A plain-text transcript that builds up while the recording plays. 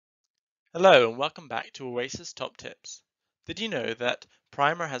Hello and welcome back to Oasys Top Tips. Did you know that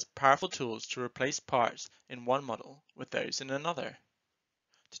Primer has powerful tools to replace parts in one model with those in another?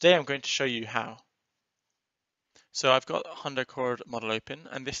 Today I'm going to show you how. So I've got a Honda Accord model open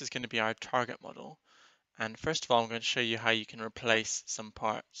and this is going to be our target model. And first of all I'm going to show you how you can replace some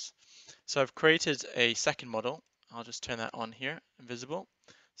parts. So I've created a second model. I'll just turn that on here, invisible.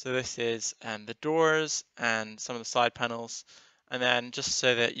 So this is the doors and some of the side panels. And then just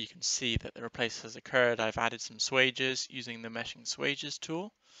so that you can see that the replace has occurred, I've added some swages using the meshing swages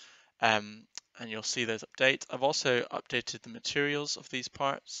tool. And you'll see those updates. I've also updated the materials of these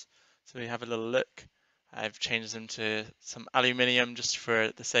parts. So we have a little look. I've changed them to some aluminium just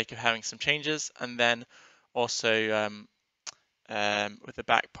for the sake of having some changes. And then also with the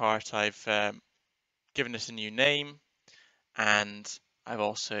back part, I've given it a new name, and I've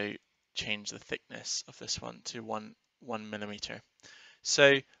also changed the thickness of this one to 1 millimeter.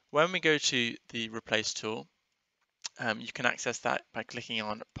 So when we go to the replace tool, you can access that by clicking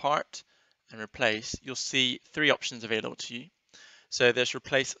on part and replace. You'll see three options available to you. So there's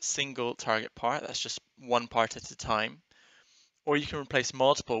replace single target part, that's just one part at a time, or you can replace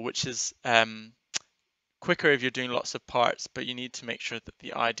multiple, which is quicker if you're doing lots of parts, but you need to make sure that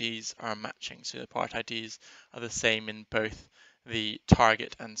the IDs are matching. So the part IDs are the same in both the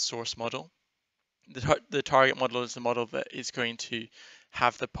target and source model. The target model is the model that is going to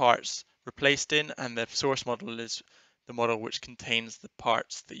have the parts replaced in, and the source model is the model which contains the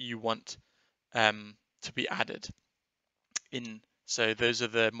parts that you want to be added in. So those are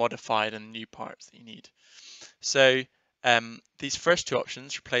the modified and new parts that you need. So these first two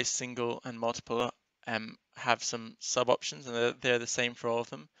options, replace single and multiple, have some sub options, and they're the same for all of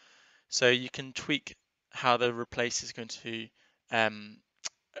them. So you can tweak how the replace is going to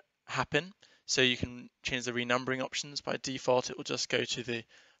happen. So you can change the renumbering options. By default, it will just go to the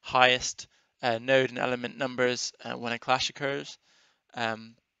highest node and element numbers when a clash occurs.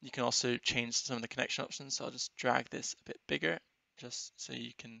 You can also change some of the connection options. So I'll just drag this a bit bigger just so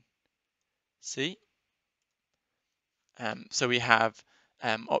you can see. So we have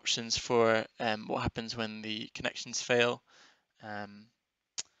options for what happens when the connections fail.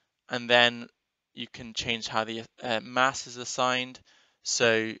 And then you can change how the mass is assigned.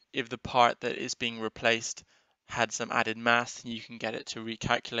 So if the part that is being replaced had some added mass, you can get it to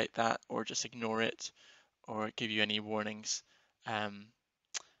recalculate that or just ignore it or give you any warnings. And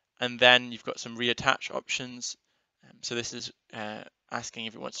then you've got some reattach options. So this is asking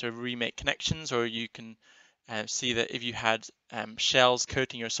if it wants to remake connections, or you can see that if you had shells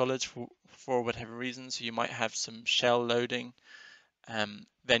coating your solids for whatever reason, so you might have some shell loading,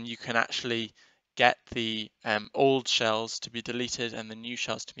 then you can actually get the old shells to be deleted and the new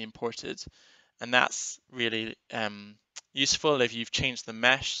shells to be imported. And that's really useful if you've changed the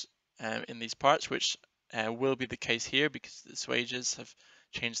mesh in these parts, which will be the case here because the swages have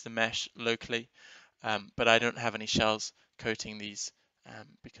changed the mesh locally. But I don't have any shells coating these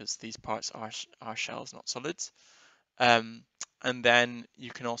because these parts are shells, not solids. And then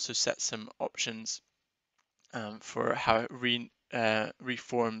you can also set some options for how it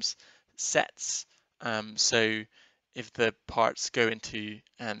reforms sets. So if the parts go into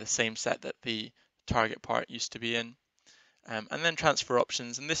the same set that the target part used to be in. And then transfer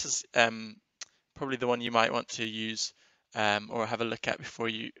options, and this is probably the one you might want to use or have a look at before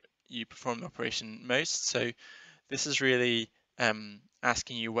you perform the operation most. So this is really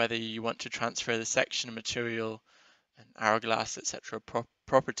asking you whether you want to transfer the section, material, and hourglass, etc.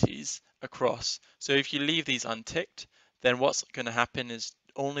 properties across. So if you leave these unticked, then what's going to happen is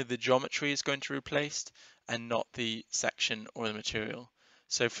only the geometry is going to be replaced and not the section or the material.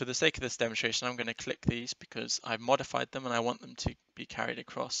 So for the sake of this demonstration, I'm going to click these because I've modified them and I want them to be carried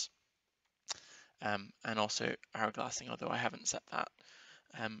across. And also hourglassing, although I haven't set that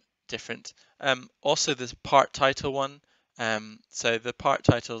different. Also this part title one, so the part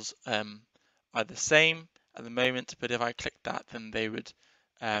titles are the same at the moment, but if I click that, then they would,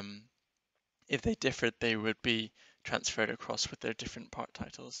 if they differed, they would be transferred across with their different part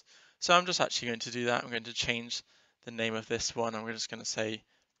titles. So I'm just actually going to do that. I'm going to change the name of this one. I'm just going to say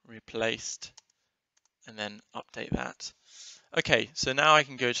replaced and then update that. Okay, so now I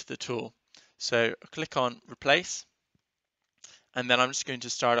can go to the tool. So I'll click on replace, and then I'm just going to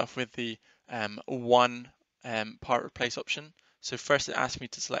start off with the one part replace option. So first it asks me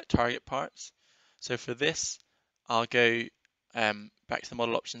to select target parts. So for this, I'll go back to the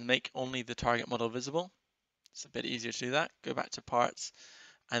model options, make only the target model visible. It's a bit easier to do that. Go back to parts,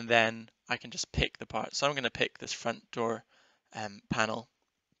 and then I can just pick the part. So I'm going to pick this front door panel,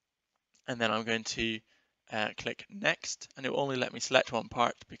 and then I'm going to click Next, and it will only let me select one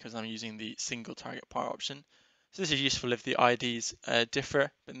part because I'm using the single target part option. So this is useful if the IDs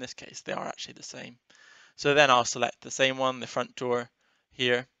differ, but in this case they are actually the same. So then I'll select the same one, the front door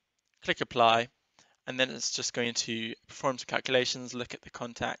here, click Apply, and then it's just going to perform some calculations, look at the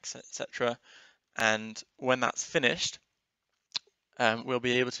contacts, etc. And when that's finished, we'll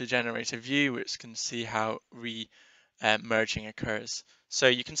be able to generate a view which can see how merging occurs. So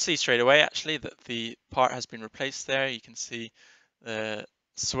you can see straight away actually that the part has been replaced there. You can see the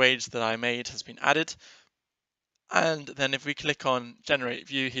swage that I made has been added. And then if we click on generate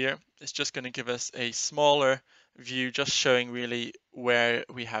view here, it's just going to give us a smaller view just showing really where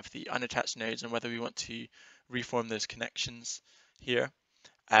we have the unattached nodes and whether we want to reform those connections here.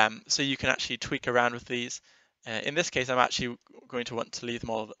 So you can actually tweak around with these. In this case, I'm actually going to want to leave them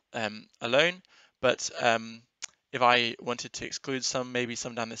all alone, but if I wanted to exclude some, maybe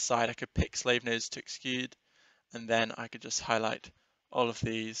some down this side, I could pick slave nodes to exclude, and then I could just highlight all of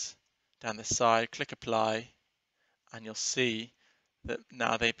these down this side, click apply, and you'll see that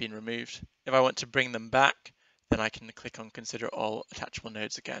now they've been removed. If I want to bring them back, then I can click on consider all attachable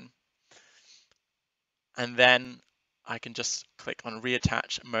nodes again. And then I can just click on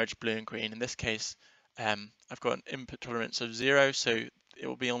reattach, merge blue and green. In this case, I've got an input tolerance of 0, so it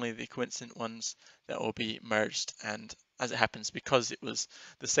will be only the coincident ones that will be merged. And as it happens, because it was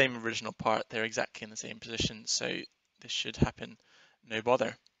the same original part, they're exactly in the same position, so this should happen no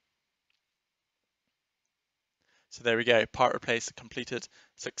bother. So there we go, part replace completed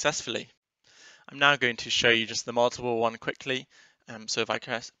successfully. I'm now going to show you just the multiple one quickly. So if I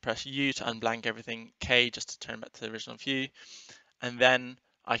press U to unblank everything, K just to turn back to the original view, and then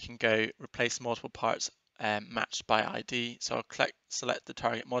I can go replace multiple parts matched by ID. So I'll select the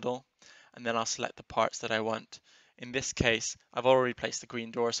target model, and then I'll select the parts that I want. In this case, I've already placed the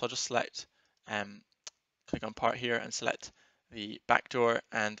green door, so I'll just select, click on part here and select the back door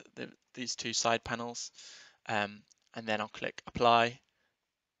and these two side panels. And then I'll click apply,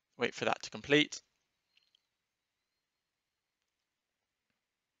 wait for that to complete.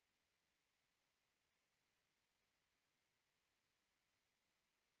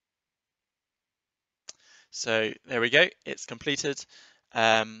 So there we go, it's completed.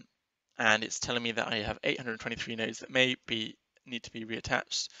 And it's telling me that I have 823 nodes that need to be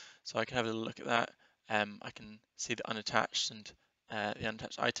reattached. So I can have a look at that. I can see the unattached and the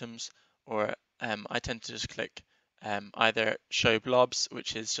unattached items, or I tend to just click either show blobs,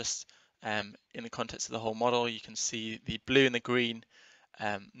 which is just in the context of the whole model, you can see the blue and the green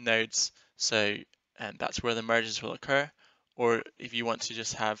nodes. So that's where the merges will occur. Or if you want to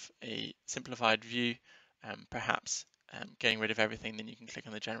just have a simplified view, perhaps getting rid of everything, then you can click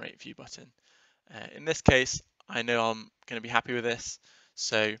on the generate view button. In this case, I know I'm going to be happy with this,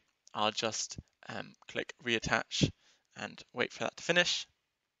 so I'll just click reattach and wait for that to finish.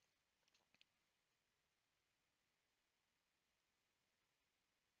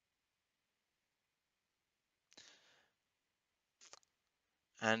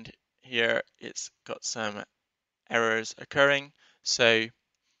 And here it's got some errors occurring. So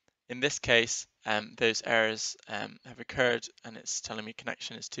in this case, those errors have occurred, and it's telling me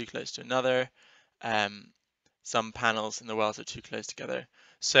connection is too close to another. Some panels in the wells are too close together.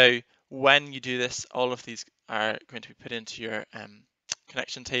 So when you do this, all of these are going to be put into your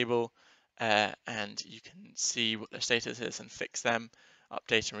connection table, and you can see what their status is and fix them,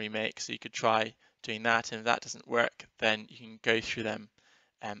 update and remake. So you could try doing that, and if that doesn't work, then you can go through them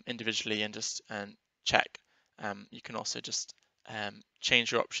individually and just check. You can also just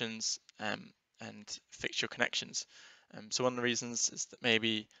change your options and fix your connections. So one of the reasons is that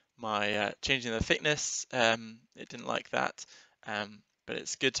maybe my changing the thickness, it didn't like that, but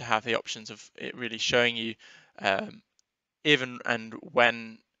it's good to have the options of it really showing you even and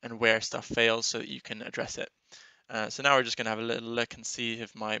when and where stuff fails so that you can address it. So now we're just going to have a little look and see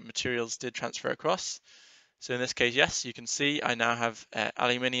if my materials did transfer across. So in this case, yes, you can see I now have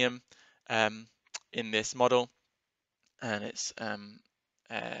aluminium in this model, and it's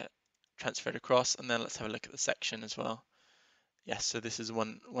transferred across. And then let's have a look at the section as well. Yes, so this is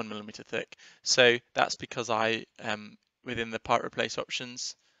 1 millimeter thick. So that's because I, within the part replace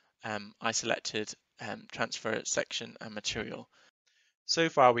options, I selected transfer section and material. So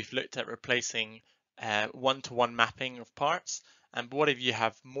far we've looked at replacing one-to-one mapping of parts, but what if you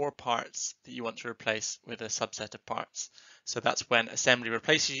have more parts that you want to replace with a subset of parts? So that's when assembly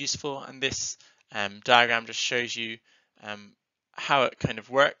replace is useful, and this diagram just shows you how it kind of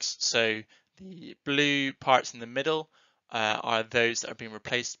works. So the blue parts in the middle are those that are being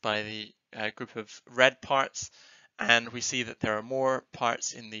replaced by the group of red parts, and we see that there are more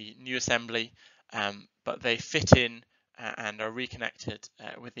parts in the new assembly but they fit in and are reconnected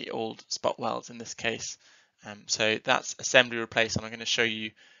with the old spot welds in this case. So that's assembly replace, and I'm going to show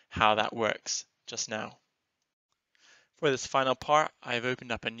you how that works just now. For this final part, I've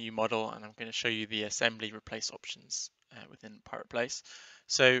opened up a new model and I'm going to show you the assembly replace options within part replace.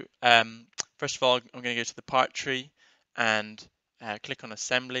 So first of all, I'm going to go to the part tree and click on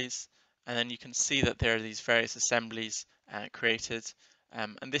assemblies, and then you can see that there are these various assemblies created,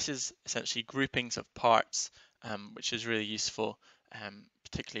 and this is essentially groupings of parts, which is really useful,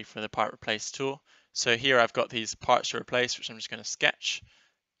 particularly for the part replace tool. So here I've got these parts to replace, which I'm just going to sketch.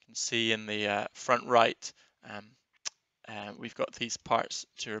 You can see in the front right, we've got these parts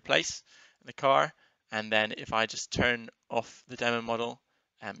to replace in the car, and then if I just turn off the demo model,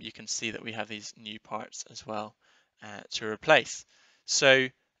 you can see that we have these new parts as well to replace. So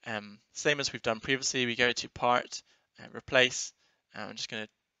same as we've done previously, we go to part, replace. I'm just going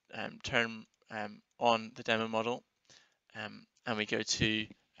to turn on the demo model, and we go to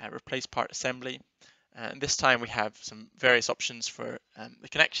replace part assembly. And this time we have some various options for the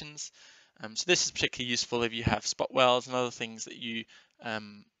connections. So this is particularly useful if you have spot welds and other things that you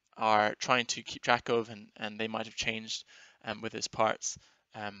are trying to keep track of, and they might have changed with those parts.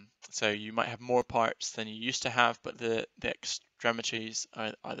 So you might have more parts than you used to have, but the extremities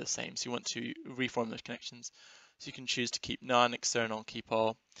are the same. So you want to reform those connections. So you can choose to keep none, external, keep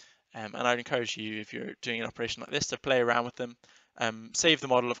all. And I'd encourage you, if you're doing an operation like this, to play around with them. Save the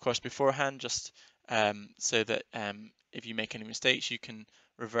model, of course, beforehand, just so that if you make any mistakes, you can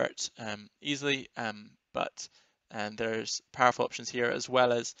revert easily. But there's powerful options here, as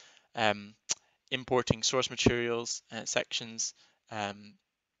well as importing source materials, sections,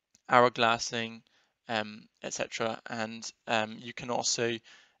 hourglassing, etc. And you can also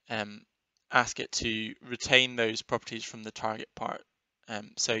ask it to retain those properties from the target part.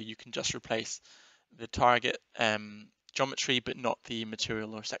 So you can just replace the target geometry, but not the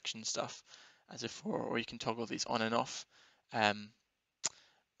material or section stuff as before, or you can toggle these on and off.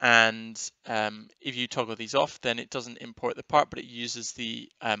 If you toggle these off, then it doesn't import the part, but it uses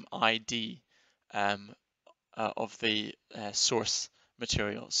the ID of the source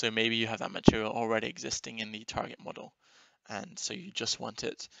material. So maybe you have that material already existing in the target model, and so you just want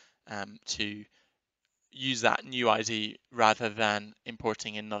it to use that new ID rather than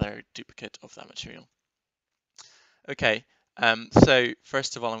importing another duplicate of that material. Okay, so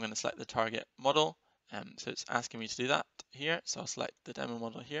first of all, I'm going to select the target model. So it's asking me to do that here. So I'll select the demo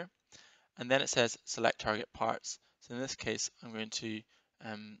model here. And then it says select target parts. So in this case, I'm going to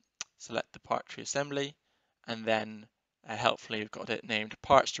select the part tree assembly. And then helpfully, we've got it named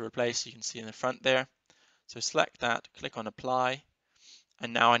parts to replace. You can see in the front there. So select that, click on apply.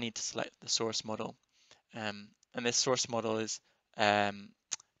 And now I need to select the source model. And this source model is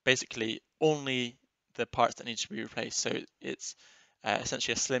basically only the parts that need to be replaced. So it's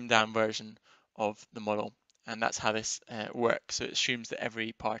essentially a slimmed down version of the model, and that's how this works. So it assumes that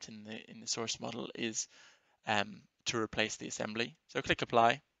every part in the source model is to replace the assembly. So click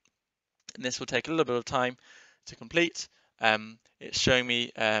apply, and this will take a little bit of time to complete. It's showing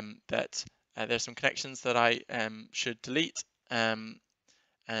me that there's some connections that I should delete, and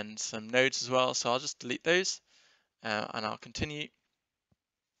some nodes as well. So I'll just delete those, and I'll continue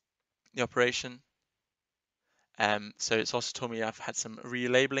the operation. So it's also told me I've had some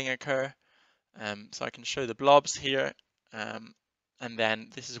relabeling occur. So I can show the blobs here, and then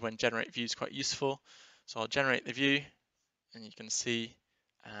this is when generate view is quite useful. So I'll generate the view, and you can see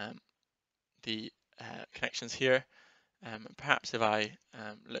the connections here. Perhaps if I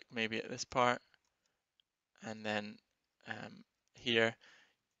look maybe at this part, and then here,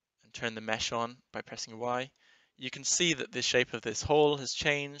 and turn the mesh on by pressing Y, you can see that the shape of this hole has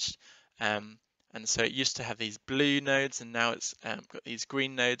changed. And so it used to have these blue nodes, and now it's got these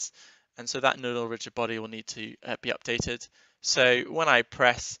green nodes. And so that nodal rigid body will need to be updated. So when I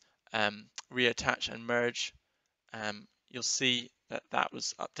press reattach and merge, you'll see that that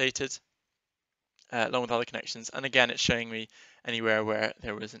was updated along with other connections. And again, it's showing me anywhere where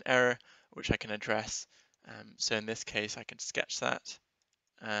there was an error, which I can address. So in this case, I can sketch that.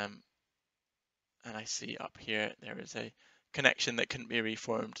 And I see up here there is a connection that couldn't be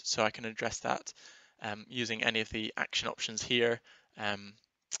reformed, so I can address that using any of the action options here.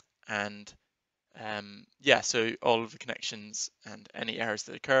 Yeah, so all of the connections and any errors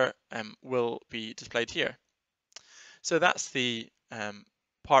that occur will be displayed here. So that's the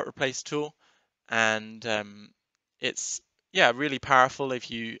part replace tool, and it's really powerful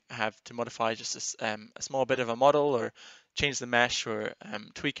if you have to modify just a small bit of a model, or change the mesh, or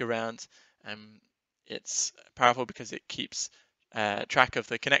tweak around. It's powerful because it keeps track of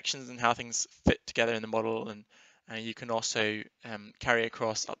the connections and how things fit together in the model, and you can also carry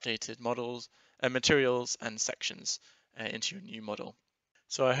across updated models, materials and sections into your new model.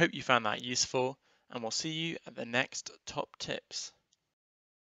 So I hope you found that useful, and we'll see you at the next top tips.